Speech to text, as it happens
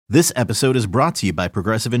This episode is brought to you by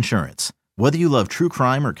Progressive Insurance. Whether you love true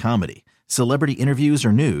crime or comedy, celebrity interviews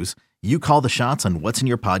or news, you call the shots on what's in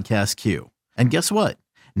your podcast queue. And guess what?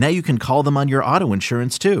 Now you can call them on your auto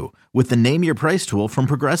insurance too with the Name Your Price tool from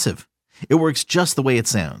Progressive. It works just the way it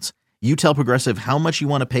sounds. You tell Progressive how much you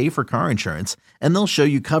want to pay for car insurance, and they'll show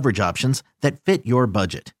you coverage options that fit your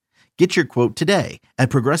budget. Get your quote today at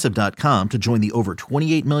Progressive.com to join the over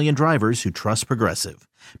 28 million drivers who trust Progressive.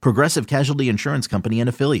 Progressive Casualty Insurance Company and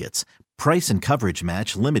Affiliates. Price and coverage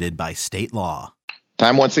match limited by state law.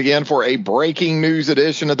 Time once again for a breaking news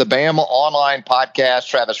edition of the Bama Online Podcast.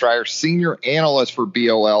 Travis Reier, senior analyst for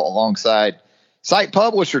BOL, alongside site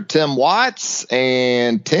publisher Tim Watts.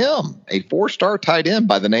 And Tim, a four-star tight end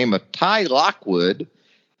by the name of Ty Lockwood,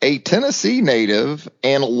 a Tennessee native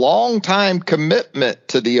and longtime commitment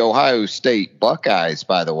to the Ohio State Buckeyes,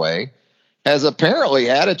 by the way, has apparently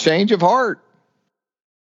had a change of heart.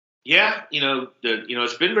 Yeah,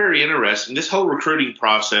 it's been very interesting, this whole recruiting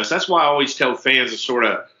process. That's why I always tell fans to sort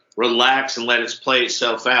of relax and let it play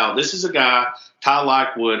itself out. This is a guy, Ty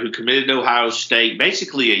Lockwood, who committed to Ohio State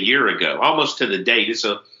basically a year ago, almost to the date. It's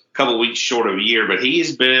a couple weeks short of a year, but he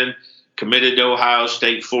has been committed to Ohio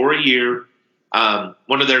State for a year.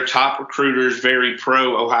 One of their top recruiters, very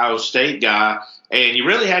pro-Ohio State guy, and you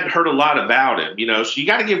really hadn't heard a lot about him, So you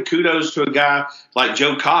got to give kudos to a guy like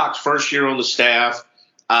Joe Cox, first year on the staff,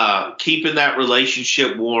 keeping that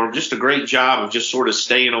relationship warm. Just a great job of just sort of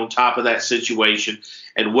staying on top of that situation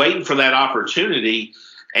and waiting for that opportunity.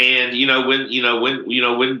 And when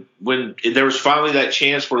there was finally that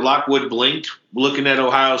chance where Lockwood blinked, looking at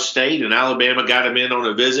Ohio State, and Alabama got him in on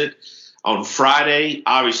a visit on Friday,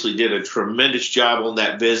 obviously did a tremendous job on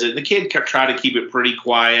that visit. The kid tried to keep it pretty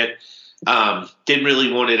quiet. Didn't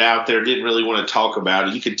really want it out there. Didn't really want to talk about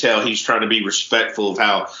it. You could tell he's trying to be respectful of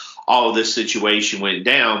how all of this situation went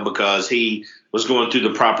down, because he was going through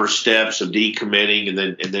the proper steps of decommitting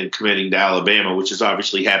and then committing to Alabama, which has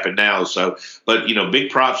obviously happened now. So, but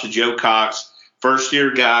big props to Joe Cox, first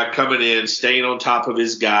year guy coming in, staying on top of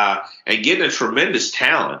his guy and getting a tremendous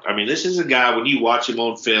talent. I mean, this is a guy, when you watch him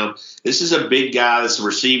on film, this is a big guy that's a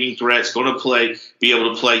receiving threat. It's going to be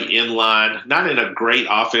able to play in line, not in a great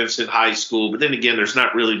offense in high school, but then again, there's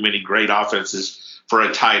not really many great offenses for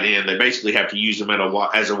a tight end. They basically have to use him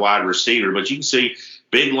as a wide receiver. But you can see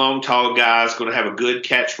big, long, tall guy is going to have a good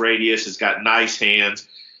catch radius. It's got nice hands,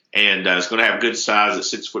 and it's going to have good size at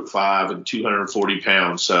 6'5" and 240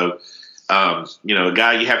 pounds. So, a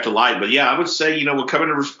guy you have to like. But, yeah, I would say, we're coming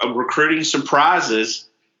to recruiting surprises.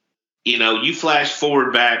 You flash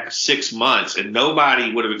forward back 6 months, and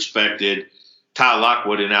nobody would have expected Ty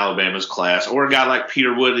Lockwood in Alabama's class, or a guy like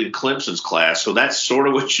Peter Wood in Clemson's class. So that's sort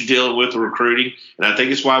of what you're dealing with recruiting, and I think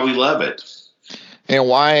it's why we love it. And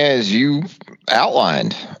why, as you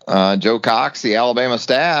outlined, Joe Cox, the Alabama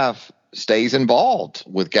staff, stays involved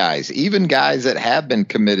with guys, even guys that have been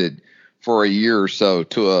committed for a year or so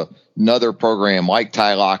to another program like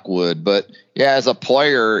Ty Lockwood. But, yeah, as a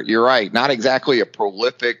player, you're right, not exactly a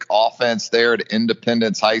prolific offense there at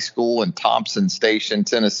Independence High School in Thompson Station,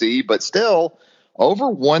 Tennessee, but still over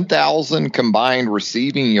 1,000 combined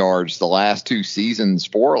receiving yards the last two seasons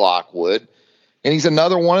for Lockwood. And he's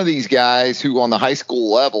another one of these guys who on the high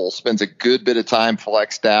school level spends a good bit of time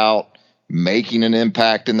flexed out, making an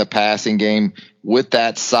impact in the passing game with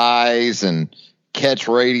that size and catch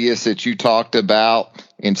radius that you talked about.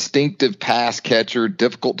 Instinctive pass catcher,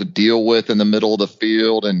 difficult to deal with in the middle of the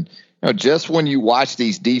field. And just when you watch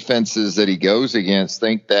these defenses that he goes against,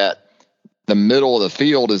 think that the middle of the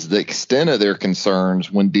field is the extent of their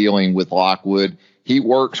concerns when dealing with Lockwood. He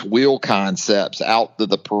works wheel concepts out to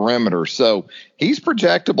the perimeter. So he's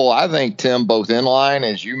projectable, I think, Tim, both in line,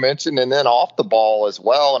 as you mentioned, and then off the ball as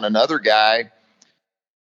well. And another guy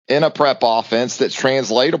in a prep offense that's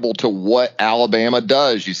translatable to what Alabama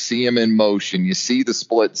does. You see him in motion. You see the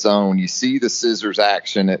split zone. You see the scissors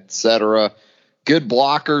action, et cetera. Good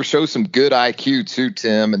blocker, shows some good IQ too,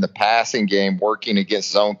 Tim, in the passing game, working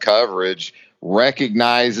against zone coverage,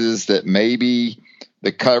 recognizes that maybe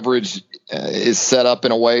the coverage is set up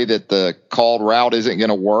in a way that the called route isn't going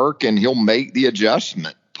to work, and he'll make the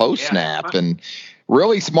adjustment post-snap. And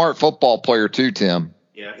really smart football player too, Tim.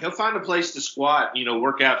 Yeah, he'll find a place to squat,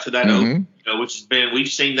 work out to that open, which has been – we've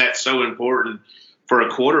seen that so important for a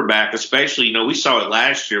quarterback, especially, we saw it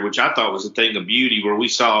last year, which I thought was a thing of beauty, where we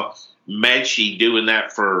saw – Mechie doing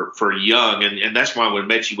that for Young, and that's why when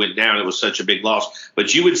Mechie went down, it was such a big loss.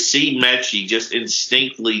 But you would see Mechie just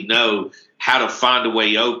instinctively know how to find a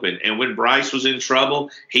way open. And when Bryce was in trouble,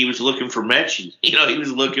 he was looking for Mechie. He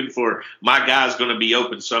was looking for, my guy's going to be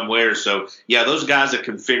open somewhere. So, yeah, those guys that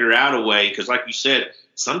can figure out a way, because like you said,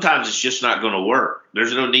 sometimes it's just not going to work.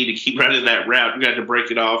 There's no need to keep running that route. You got to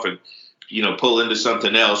break it off and, pull into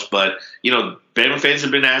something else. But, Bama fans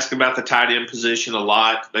have been asking about the tight end position a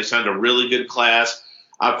lot. They signed a really good class.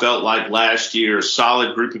 I felt like last year, a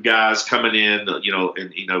solid group of guys coming in,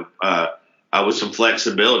 with some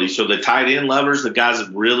flexibility. So the tight end lovers, the guys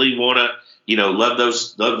that really want to, love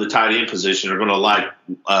the tight end position, are going to like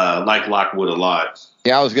Lockwood a lot.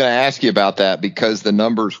 Yeah, I was going to ask you about that because the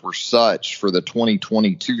numbers were such for the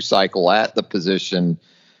 2022 cycle at the position,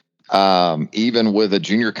 even with a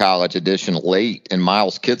junior college addition late in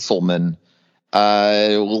Miles Kitzelman.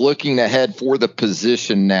 Looking ahead for the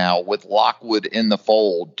position now with Lockwood in the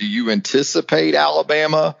fold, do you anticipate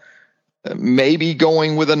Alabama maybe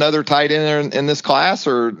going with another tight end in this class,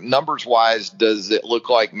 or numbers wise, does it look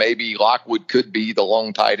like maybe Lockwood could be the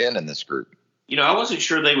lone tight end in this group? I wasn't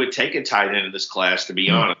sure they would take a tight end in this class, to be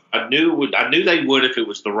honest. I knew they would if it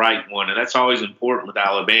was the right one, and that's always important with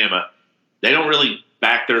Alabama. They don't really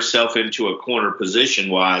back themselves into a corner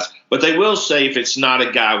position-wise, but they will say if it's not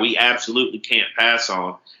a guy we absolutely can't pass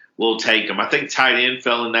on, we'll take him. I think tight end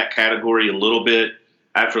fell in that category a little bit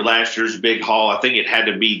after last year's big haul. I think it had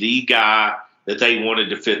to be the guy that they wanted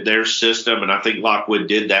to fit their system, and I think Lockwood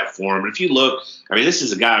did that for him. And if you look, this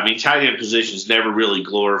is a guy, tight end position is never really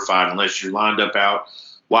glorified unless you're lined up out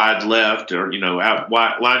wide left or,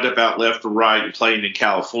 lined up out left or right and playing in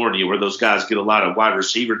California where those guys get a lot of wide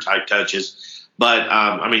receiver type touches. But,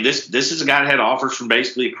 this is a guy that had offers from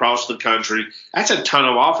basically across the country. That's a ton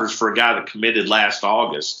of offers for a guy that committed last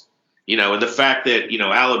August. And the fact that,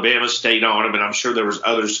 Alabama stayed on him, and I'm sure there was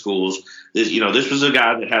other schools, this was a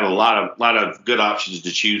guy that had a lot of good options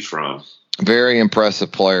to choose from. Very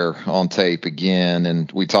impressive player on tape again.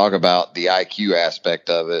 And we talk about the IQ aspect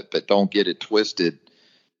of it, but don't get it twisted.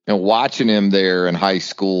 Watching him there in high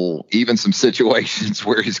school, even some situations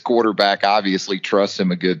where his quarterback obviously trusts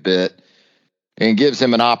him a good bit and gives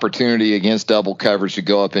him an opportunity against double coverage to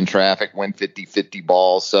go up in traffic, win 50-50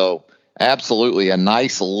 balls. So absolutely a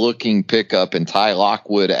nice looking pickup in Ty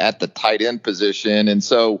Lockwood at the tight end position. And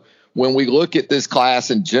so when we look at this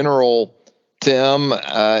class in general, Tim,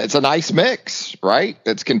 it's a nice mix, right?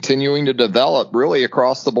 It's continuing to develop really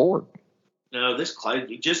across the board. No, this class,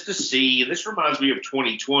 just to see, and this reminds me of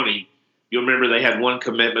 2020. You'll remember they had one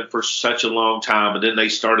commitment for such a long time, and then they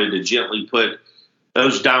started to gently put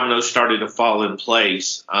those dominoes started to fall in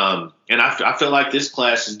place. And I feel like this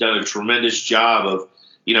class has done a tremendous job of,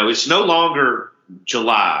 it's no longer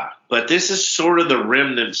July, but this is sort of the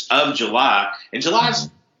remnants of July. And July's,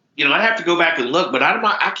 I have to go back and look, but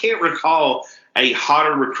I can't recall a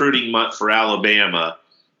hotter recruiting month for Alabama,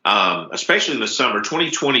 especially in the summer.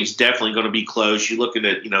 2020 is definitely going to be close. You're looking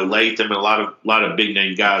at, Latham and a lot of big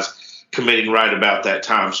name guys committing right about that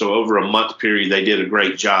time. So over a month period, they did a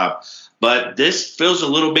great job. But this feels a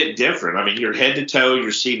little bit different. You're head to toe.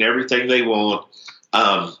 You're seeing everything they want.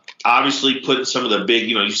 Obviously, putting some of the big,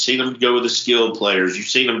 you've seen them go with the skilled players. You've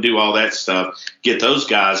seen them do all that stuff, get those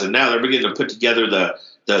guys. And now they're beginning to put together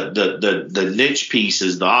the niche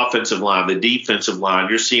pieces, the offensive line, the defensive line.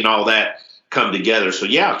 You're seeing all that come together. So,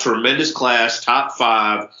 yeah, tremendous class, top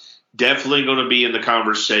 5. Definitely going to be in the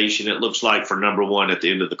conversation, it looks like, for number 1 at the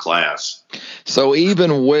end of the class. So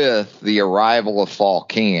even with the arrival of fall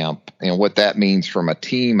camp and what that means from a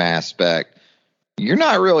team aspect, you're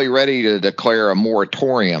not really ready to declare a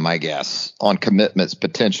moratorium, I guess, on commitments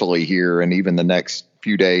potentially here and even the next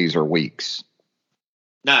few days or weeks.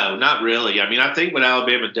 No, not really. I think what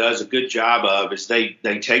Alabama does a good job of is they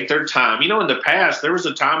take their time. In the past, there was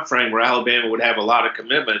a time frame where Alabama would have a lot of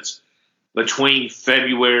commitments between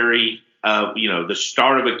February, the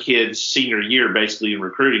start of a kid's senior year, basically in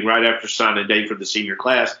recruiting, right after signing day for the senior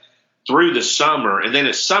class, through the summer. And then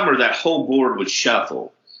at summer, that whole board would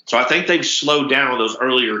shuffle. So I think they've slowed down on those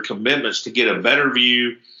earlier commitments to get a better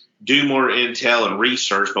view, do more intel and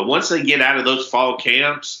research. But once they get out of those fall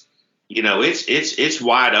camps, it's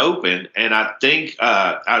wide open. And I think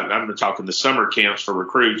I'm talking the summer camps for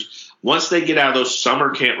recruits. Once they get out of those summer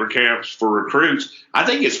camps for recruits, I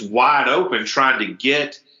think it's wide open trying to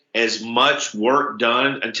get as much work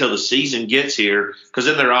done until the season gets here, because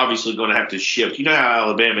then they're obviously going to have to shift. You know how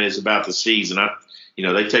Alabama is about the season.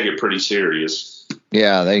 They take it pretty serious.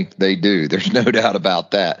 Yeah, they do. There's no doubt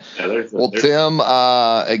about that. Yeah, well, Tim,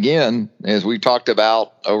 again, as we talked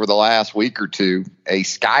about over the last week or two, a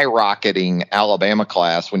skyrocketing Alabama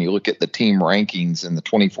class when you look at the team rankings in the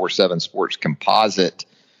 24/7 Sports composite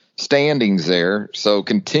standings there. So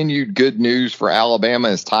continued good news for Alabama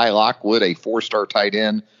as Ty Lockwood, a 4-star tight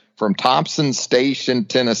end from Thompson Station,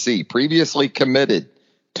 Tennessee, previously committed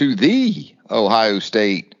to the Ohio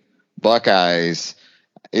State Buckeyes.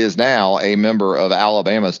 is now a member of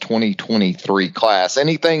Alabama's 2023 class.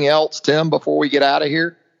 Anything else, Tim, before we get out of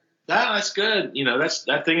here? No, that's good.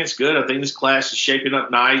 I think it's good. I think this class is shaping up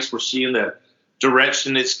nice. We're seeing the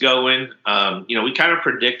direction it's going. We kind of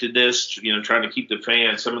predicted this, trying to keep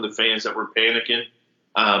some of the fans that were panicking.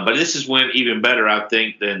 But this is went even better, I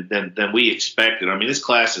think, than we expected. I mean, this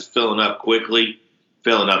class is filling up quickly,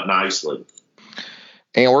 filling up nicely.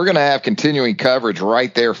 And we're going to have continuing coverage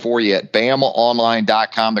right there for you at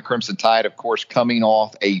BamaOnline.com. The Crimson Tide, of course, coming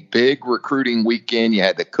off a big recruiting weekend. You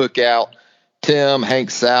had the cookout. Tim,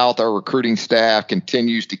 Hank South, our recruiting staff,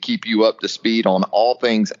 continues to keep you up to speed on all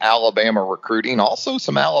things Alabama recruiting. Also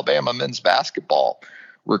some Alabama men's basketball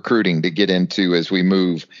recruiting to get into as we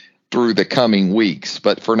move through the coming weeks.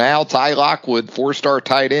 But for now, Ty Lockwood, 4-star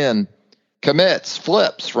tight end,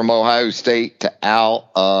 flips from Ohio State to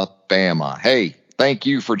Alabama. Hey, thank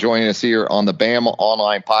you for joining us here on the Bama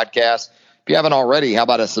Online Podcast. If you haven't already, how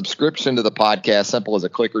about a subscription to the podcast? Simple as a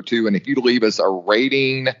click or two. And if you'd leave us a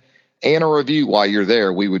rating and a review while you're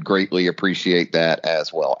there, we would greatly appreciate that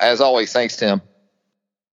as well. As always, thanks, Tim.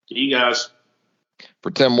 See you guys. For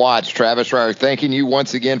Tim Watts, Travis Reier, thanking you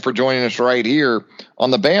once again for joining us right here on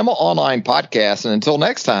the Bama Online Podcast. And until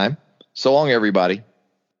next time, so long, everybody.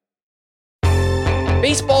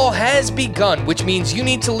 Baseball has begun, which means you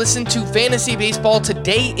need to listen to Fantasy Baseball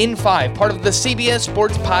Today in 5, part of the CBS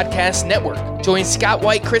Sports Podcast Network. Join Scott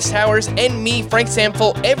White, Chris Towers, and me, Frank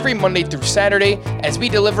Samfel, every Monday through Saturday as we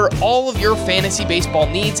deliver all of your fantasy baseball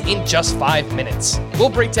needs in just 5 minutes. We'll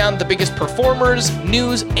break down the biggest performers,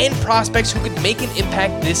 news, and prospects who could make an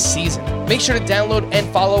impact this season. Make sure to download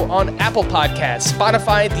and follow on Apple Podcasts,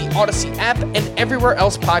 Spotify, the Odyssey app, and everywhere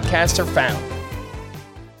else podcasts are found.